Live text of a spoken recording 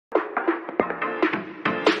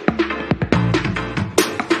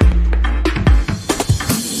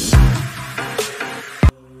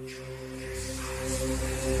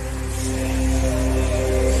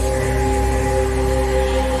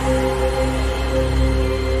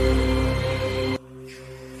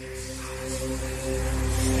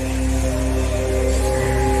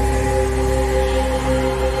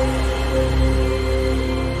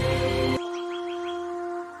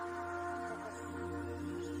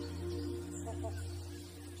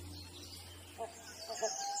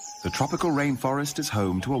The tropical rainforest is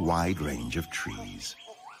home to a wide range of trees.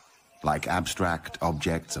 Like abstract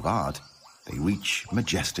objects of art, they reach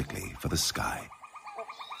majestically for the sky.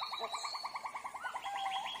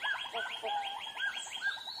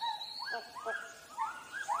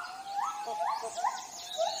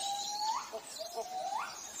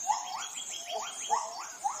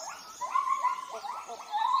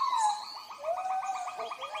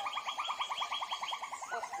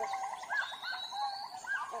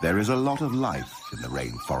 There is a lot of life in the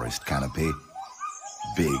rainforest canopy.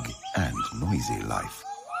 Big and noisy life.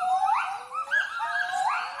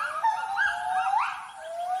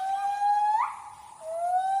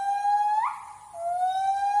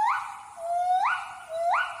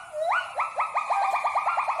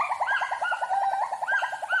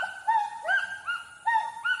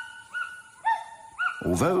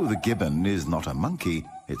 Although the gibbon is not a monkey,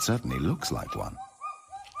 it certainly looks like one.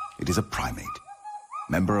 It is a primate,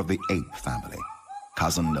 member of the ape family,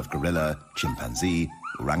 cousin of gorilla, chimpanzee,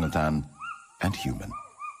 orangutan, and human.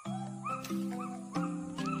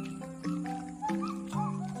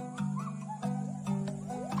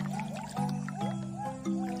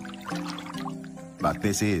 But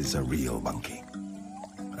this is a real monkey,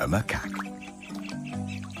 a macaque.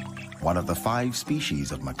 One of the 5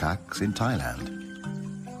 species of macaques in Thailand.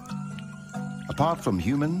 Apart from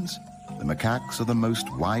humans, the macaques are the most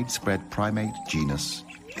widespread primate genus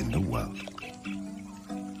in the world.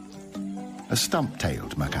 A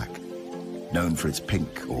stump-tailed macaque, known for its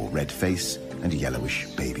pink or red face and yellowish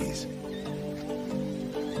babies.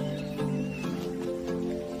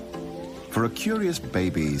 For a curious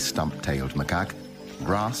baby stump-tailed macaque,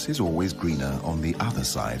 grass is always greener on the other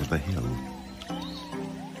side of the hill.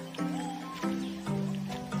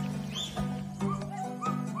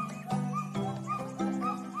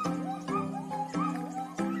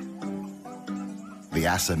 The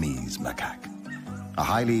Assamese macaque, a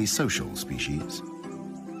highly social species,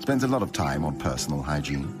 spends a lot of time on personal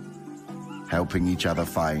hygiene, helping each other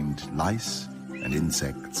find lice and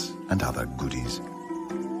insects and other goodies.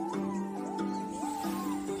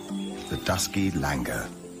 The dusky langur,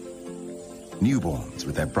 newborns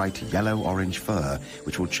with their bright yellow-orange fur,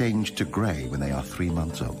 which will change to grey when they are 3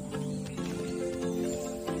 months old.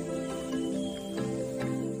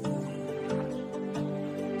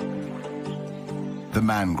 The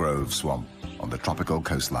mangrove swamp on the tropical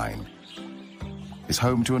coastline is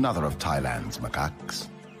home to another of Thailand's macaques,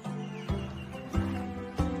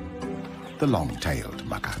 the long-tailed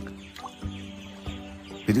macaque.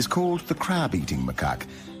 It is called the crab-eating macaque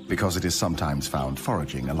because it is sometimes found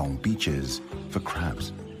foraging along beaches for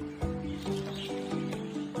crabs.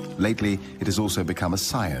 Lately, it has also become a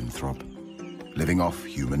cyanthrope, living off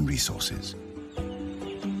human resources.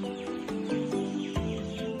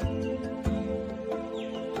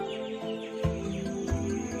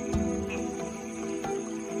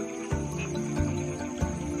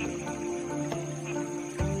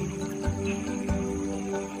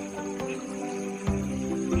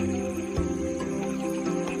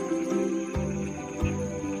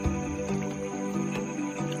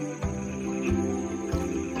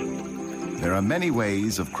 There are many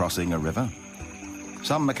ways of crossing a river.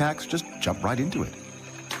 Some macaques just jump right into it.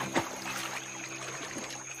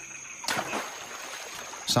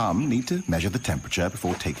 Some need to measure the temperature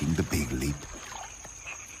before taking the big leap.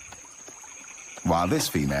 While this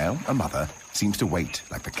female, a mother, seems to wait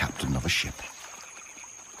like the captain of a ship.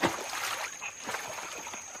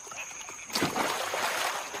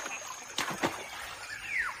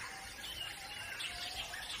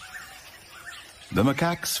 The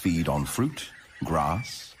macaques feed on fruit,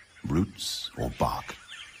 grass, roots, or bark.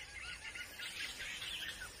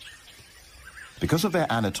 Because of their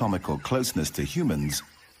anatomical closeness to humans,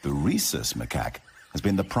 the rhesus macaque has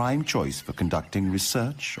been the prime choice for conducting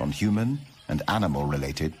research on human and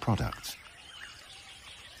animal-related products.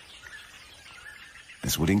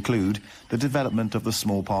 This would include the development of the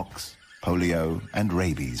smallpox, polio, and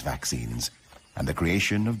rabies vaccines, and the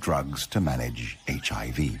creation of drugs to manage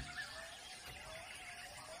HIV.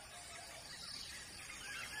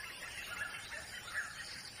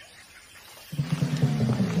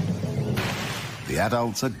 The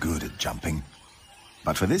adults are good at jumping,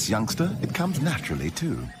 but for this youngster, it comes naturally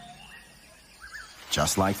too.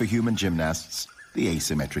 Just like for human gymnasts, the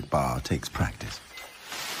asymmetric bar takes practice.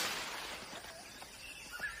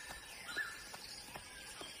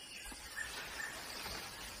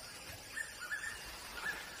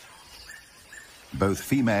 Both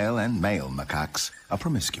female and male macaques are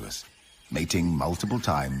promiscuous, mating multiple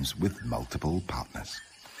times with multiple partners.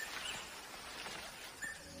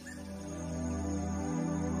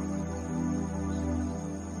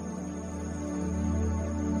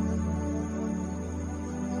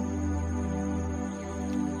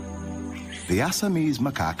 The Assamese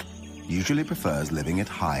macaque usually prefers living at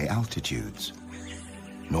high altitudes,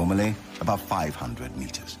 normally above 500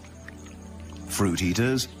 meters. Fruit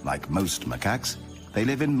eaters, like most macaques, they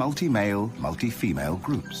live in multi-male, multi-female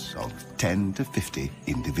groups of 10 to 50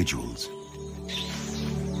 individuals.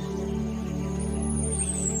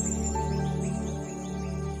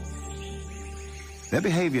 Their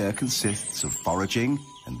behavior consists of foraging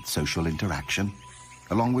and social interaction,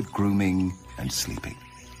 along with grooming and sleeping.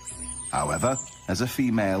 However, as a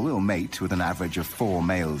female will mate with an average of 4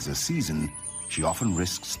 males a season, she often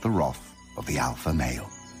risks the wrath of the alpha male.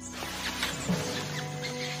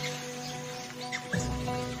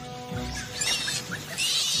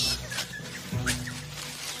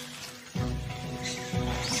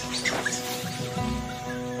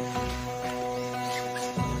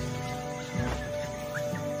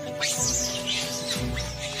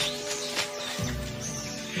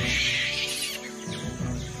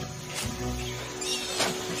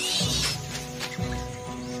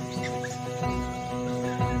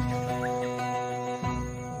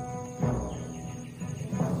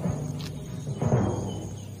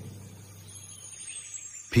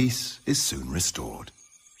 Peace is soon restored,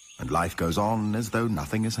 and life goes on as though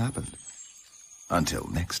nothing has happened. Until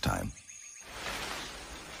next time.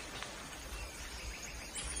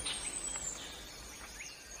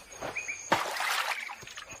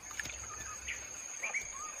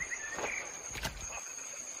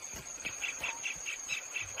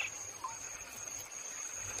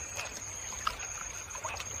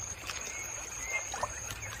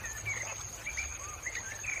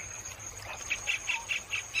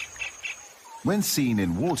 When seen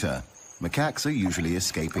in water, macaques are usually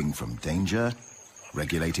escaping from danger,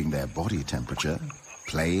 regulating their body temperature,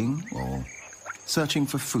 playing, or searching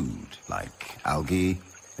for food like algae,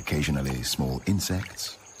 occasionally small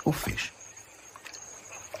insects, or fish.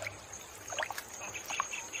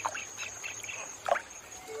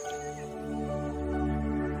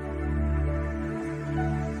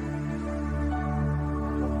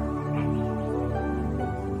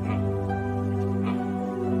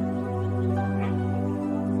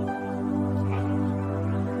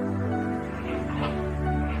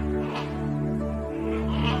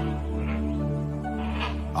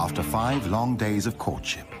 After 5 long days of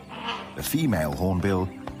courtship, the female hornbill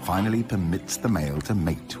finally permits the male to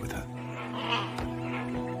mate with her.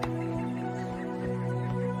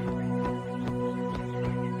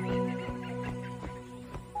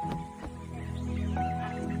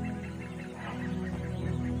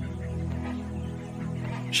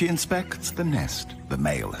 She inspects the nest the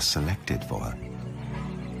male has selected for her.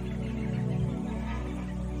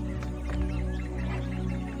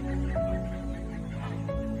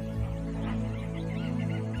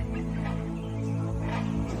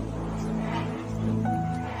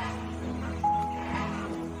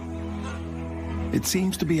 It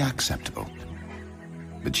seems to be acceptable,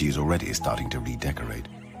 but she's already starting to redecorate.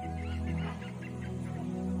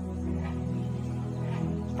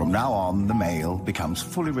 From now on, the male becomes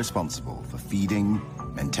fully responsible for feeding,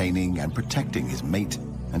 maintaining, and protecting his mate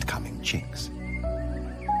and coming chicks.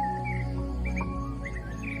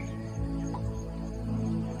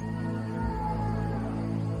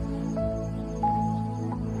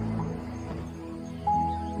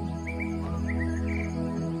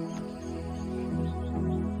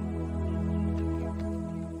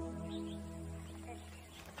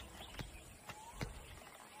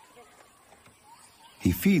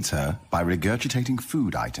 He feeds her by regurgitating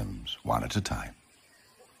food items one at a time.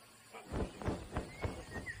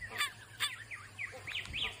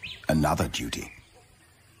 Another duty.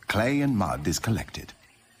 Clay and mud is collected.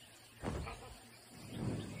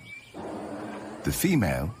 The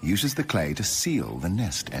female uses the clay to seal the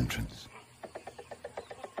nest entrance,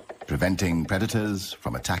 preventing predators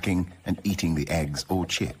from attacking and eating the eggs or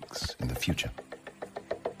chicks in the future.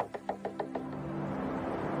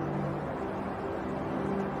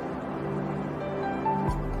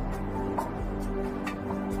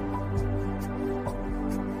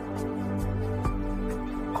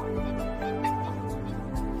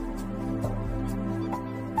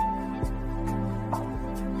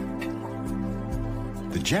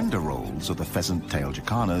 The gender roles of the pheasant-tailed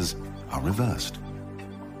jacanas are reversed,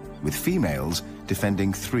 with females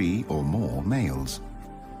defending 3 or more males.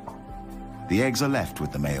 The eggs are left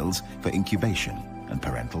with the males for incubation and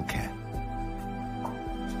parental care.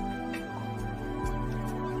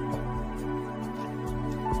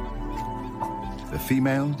 The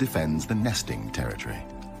female defends the nesting territory.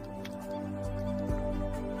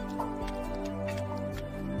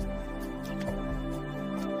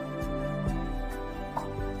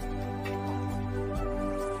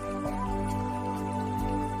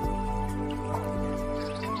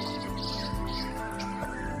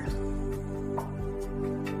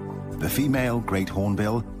 female great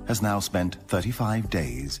hornbill has now spent 35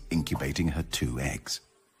 days incubating her 2 eggs.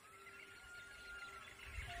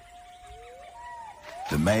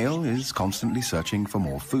 The male is constantly searching for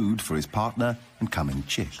more food for his partner and coming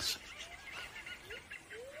chicks.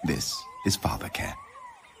 This is father care.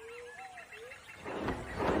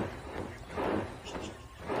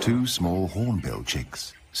 2 small hornbill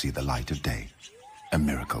chicks see the light of day, a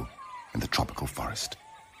miracle in the tropical forest.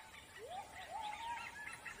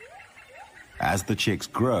 As the chicks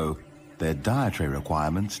grow, their dietary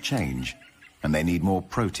requirements change, and they need more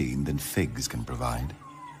protein than figs can provide.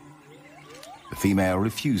 The female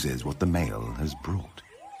refuses what the male has brought.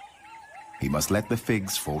 He must let the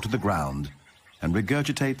figs fall to the ground and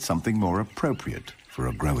regurgitate something more appropriate for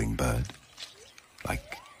a growing bird,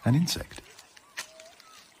 like an insect.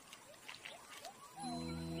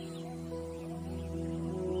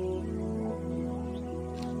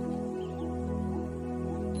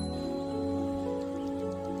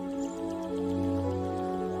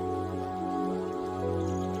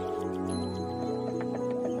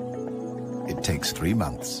 It takes 3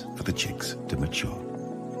 months for the chicks to mature.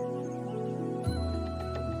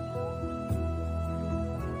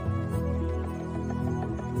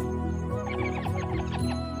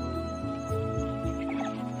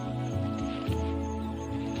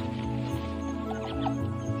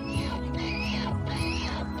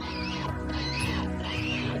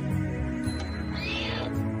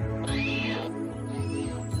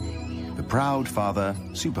 The proud father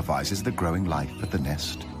supervises the growing life at the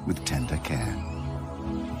nest with tender care.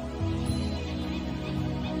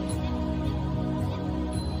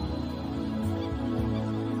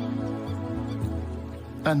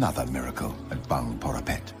 Another miracle at Bang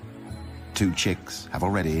Porapet. 2 chicks have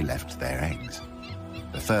already left their eggs.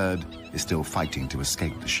 The third is still fighting to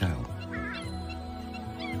escape the shell.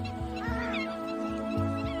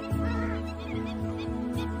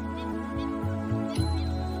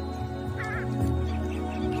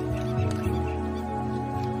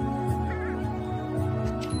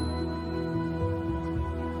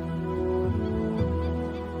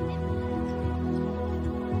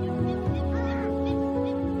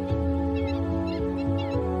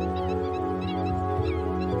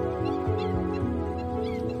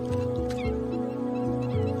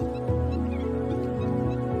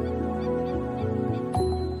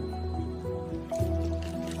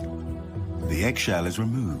 The eggshell is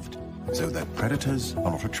removed so that predators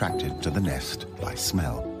are not attracted to the nest by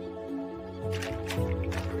smell.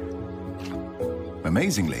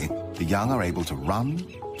 Amazingly, the young are able to run,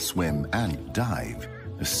 swim, and dive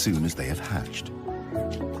as soon as they have hatched.